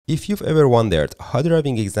If you've ever wondered how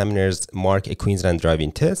driving examiners mark a Queensland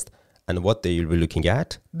driving test and what they will be looking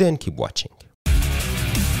at, then keep watching.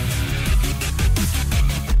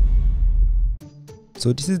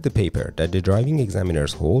 So this is the paper that the driving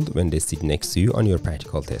examiners hold when they sit next to you on your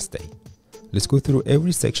practical test day. Let's go through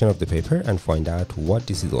every section of the paper and find out what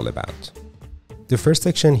this is all about. The first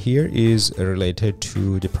section here is related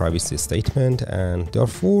to the privacy statement, and there are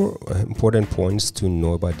 4 important points to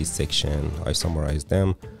know about this section. I summarized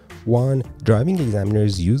them. 1. Driving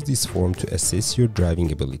examiners use this form to assess your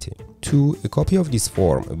driving ability. 2. A copy of this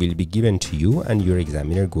form will be given to you and your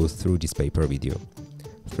examiner goes through this paper with you.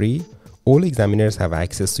 3. All examiners have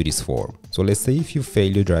access to this form. So let's say if you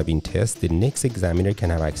fail your driving test, the next examiner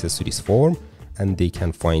can have access to this form and they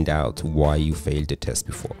can find out why you failed the test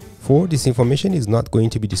before. 4. This information is not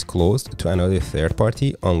going to be disclosed to another third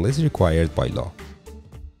party unless required by law.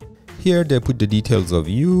 Here they put the details of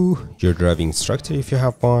you, your driving instructor if you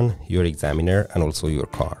have one, your examiner, and also your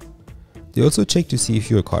car. They also check to see if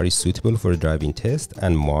your car is suitable for a driving test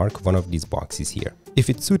and mark one of these boxes here. If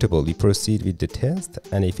it's suitable, you proceed with the test,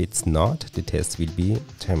 and if it's not, the test will be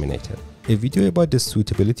terminated. A video about the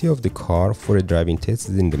suitability of the car for a driving test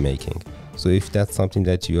is in the making. So if that's something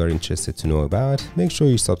that you are interested to know about, make sure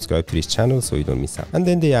you subscribe to this channel so you don't miss out. And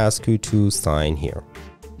then they ask you to sign here.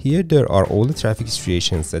 Here there are all the traffic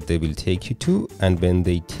situations that they will take you to, and when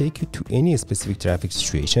they take you to any specific traffic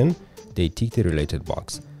situation, they tick the related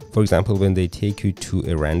box. For example, when they take you to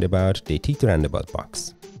a roundabout, they tick the roundabout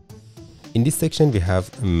box. In this section we have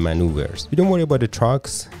maneuvers. You don't worry about the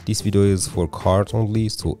trucks, this video is for cars only,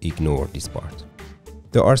 so ignore this part.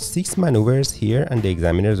 There are 6 maneuvers here and the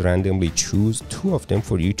examiners randomly choose 2 of them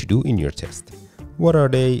for you to do in your test. What are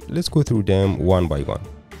they? Let's go through them one by one.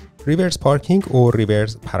 Reverse parking or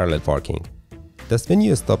reverse parallel parking. That's when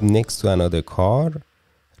you stop next to another car,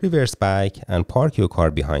 reverse back and park your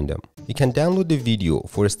car behind them. You can download the video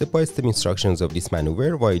for step-by-step instructions of this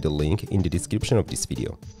maneuver via the link in the description of this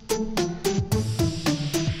video.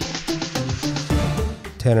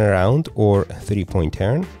 Turn around or 3-point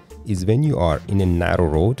turn is when you are in a narrow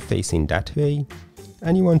road facing that way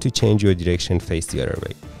and you want to change your direction, face the other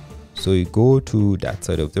way. So you go to that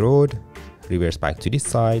side of the road, reverse back to this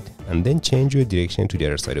side, and then change your direction to the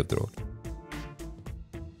other side of the road.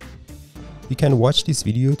 You can watch this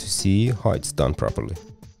video to see how it's done properly.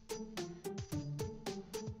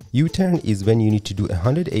 U-turn is when you need to do a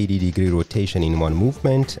 180-degree rotation in one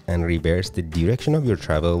movement and reverse the direction of your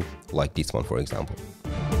travel, like this one for example.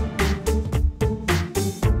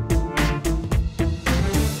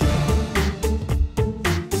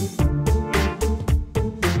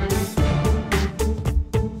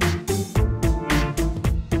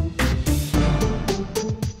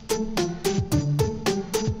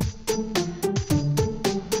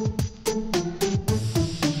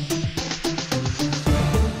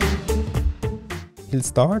 Hill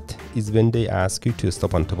start is when they ask you to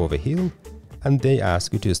stop on top of a hill and they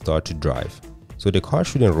ask you to start to drive. So the car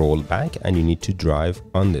shouldn't roll back and you need to drive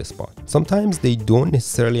on the spot. Sometimes they don't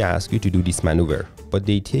necessarily ask you to do this maneuver, but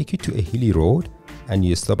they take you to a hilly road and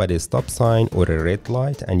you stop at a stop sign or a red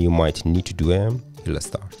light and you might need to do a hill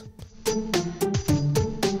start.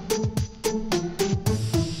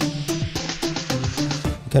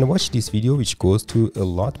 You can watch this video which goes to a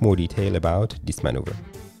lot more detail about this maneuver.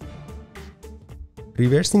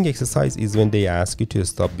 Reversing exercise is when they ask you to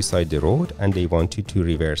stop beside the road and they want you to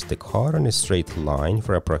reverse the car on a straight line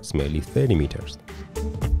for approximately 30 meters.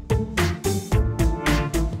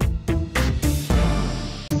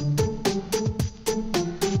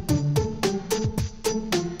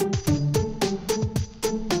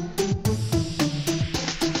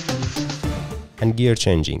 And gear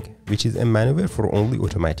changing, which is a maneuver for only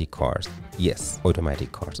automatic cars. Yes,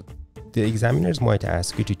 automatic cars. The examiners might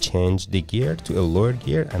ask you to change the gear to a lower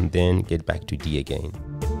gear and then get back to D again.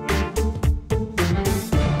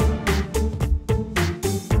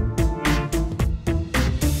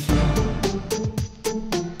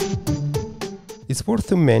 It's worth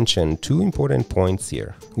to mention 2 important points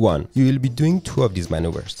here. 1. You will be doing 2 of these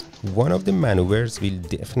maneuvers. One of the maneuvers will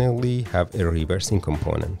definitely have a reversing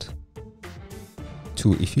component.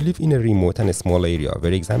 2. If you live in a remote and a small area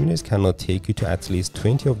where examiners cannot take you to at least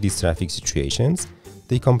 20 of these traffic situations,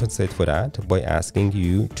 they compensate for that by asking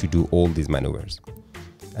you to do all these maneuvers.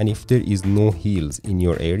 And if there is no hills in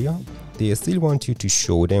your area, they still want you to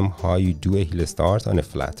show them how you do a hill start on a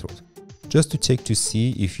flat road, just to check to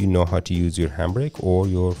see if you know how to use your handbrake or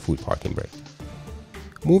your foot parking brake.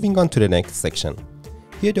 Moving on to the next section.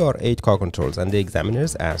 Here there are 8 car controls and the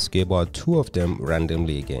examiners ask you about 2 of them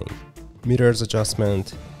randomly again. Mirrors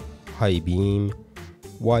adjustment, high beam,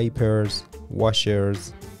 wipers,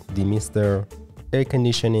 washers, demister, air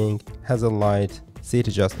conditioning, hazard light, seat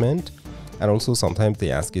adjustment, and also sometimes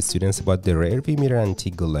they ask students about the rear view mirror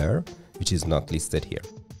anti-glare, which is not listed here.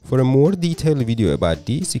 For a more detailed video about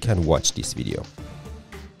this, you can watch this video.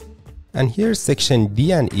 And here section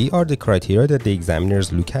D and E are the criteria that the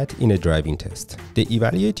examiners look at in a driving test. They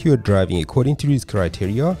evaluate your driving according to these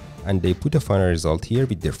criteria and they put a final result here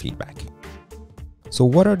with their feedback. So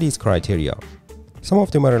what are these criteria? Some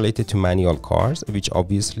of them are related to manual cars, which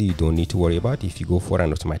obviously you don't need to worry about if you go for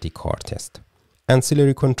an automatic car test.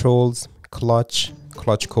 Ancillary controls, clutch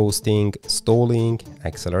coasting, stalling,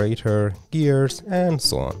 accelerator, gears, and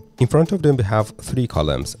so on. In front of them we have 3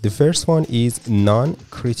 columns. The first one is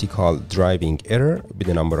non-critical driving error with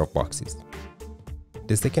a number of boxes.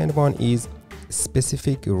 The second one is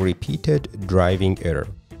specific repeated driving error.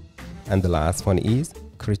 And the last one is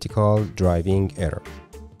critical driving error.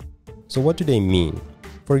 So what do they mean?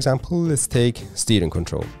 For example, let's take steering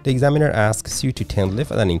control. The examiner asks you to turn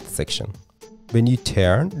left at an intersection. When you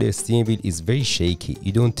turn, the steering wheel is very shaky,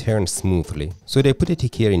 you don't turn smoothly. So they put a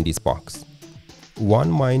tick here in this box. One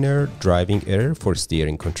minor driving error for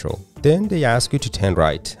steering control. Then they ask you to turn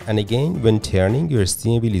right, and again when turning your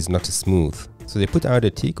steering wheel is not smooth. So they put out a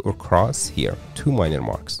tick or cross here, 2 minor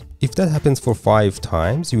marks. If that happens for 5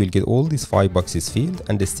 times, you will get all these 5 boxes filled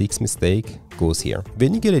and the 6th mistake goes here.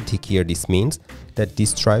 When you get a tick here, this means that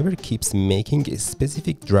this driver keeps making a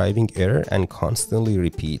specific driving error and constantly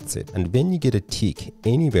repeats it. And when you get a tick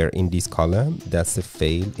anywhere in this column, that's a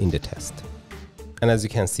fail in the test. And as you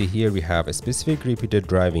can see here, we have a specific repeated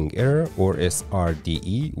driving error or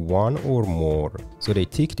SRDE, 1 or more. So they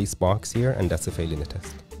tick this box here and that's a fail in the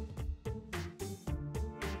test.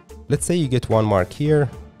 Let's say you get 1 mark here,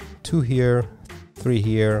 2 here, 3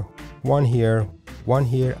 here, 1 here, 1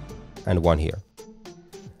 here, and 1 here.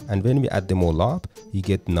 And when we add them all up, you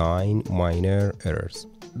get 9 minor errors.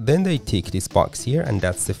 Then they tick this box here and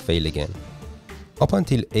that's a fail again. Up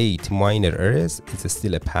until 8 minor errors is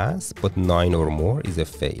still a pass, but 9 or more is a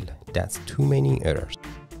fail. That's too many errors.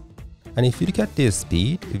 And if you look at the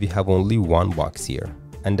speed, we have only 1 box here.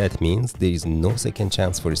 And that means there is no second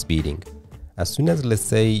chance for speeding. As soon as, let's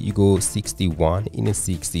say, you go 61 in a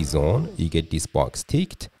 60 zone, you get this box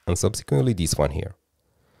ticked and subsequently this one here.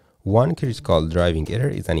 1 critical driving error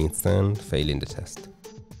is an instant fail in the test.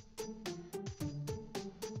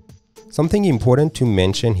 Something important to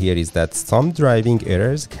mention here is that some driving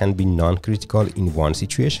errors can be non-critical in one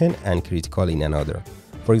situation and critical in another.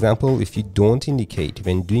 For example, if you don't indicate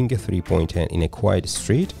when doing a 3-pointer in a quiet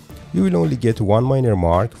street, you will only get 1 minor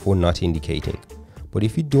mark for not indicating. But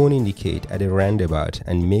if you don't indicate at a roundabout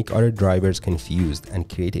and make other drivers confused and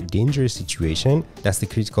create a dangerous situation, that's the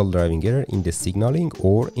critical driving error in the signaling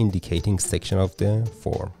or indicating section of the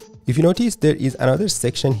form. If you notice, there is another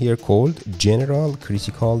section here called General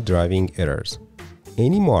Critical Driving Errors.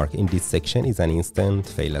 Any mark in this section is an instant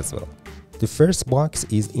fail as well. The first box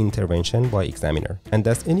is intervention by examiner, and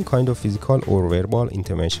that's any kind of physical or verbal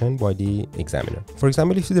intervention by the examiner. For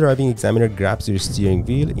example, if the driving examiner grabs your steering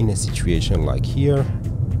wheel in a situation like here,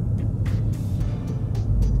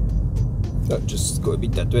 just go a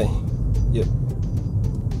bit that way. Yep,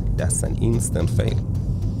 that's an instant fail.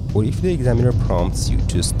 Or if the examiner prompts you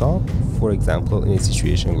to stop, for example, in a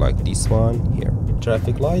situation like this one here.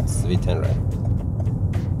 Traffic lights, we turn right.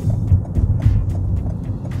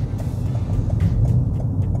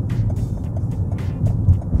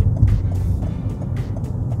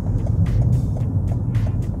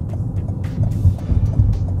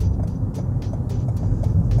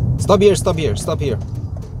 Stop here, stop here, stop here.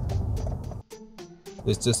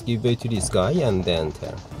 Let's just give way to this guy and then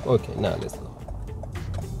turn. Okay, now let's go.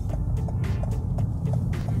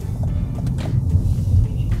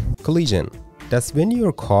 Collision. That's when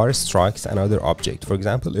your car strikes another object, for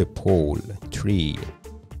example, a pole, tree,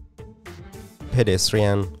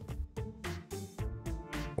 pedestrian,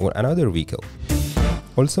 or another vehicle.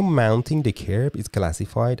 Also, mounting the curb is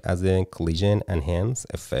classified as a collision and hence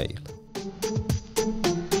a fail.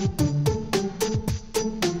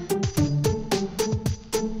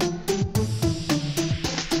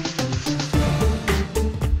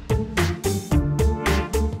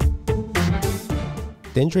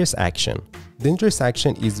 Dangerous action. Dangerous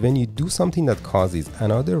action is when you do something that causes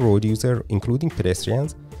another road user, including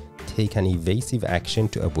pedestrians, take an evasive action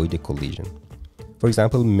to avoid a collision. For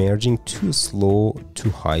example, merging too slow to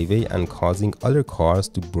highway and causing other cars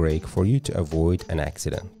to brake for you to avoid an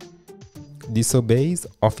accident. Disobeys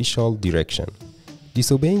official direction.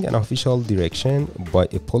 Disobeying an official direction by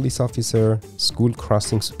a police officer, school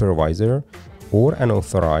crossing supervisor, or an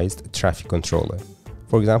authorized traffic controller.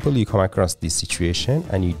 For example, you come across this situation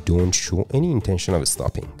and you don't show any intention of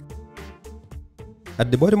stopping.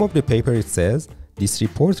 At the bottom of the paper it says, this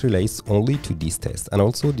report relates only to this test, and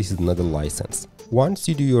also this is not a license. Once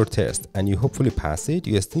you do your test and you hopefully pass it,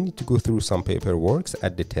 you still need to go through some paperwork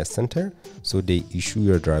at the test center so they issue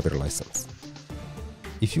your driver license.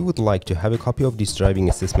 If you would like to have a copy of this driving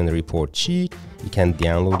assessment report sheet, you can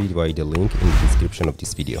download it via the link in the description of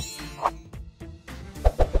this video.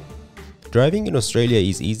 Driving in Australia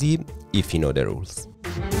is easy if you know the rules.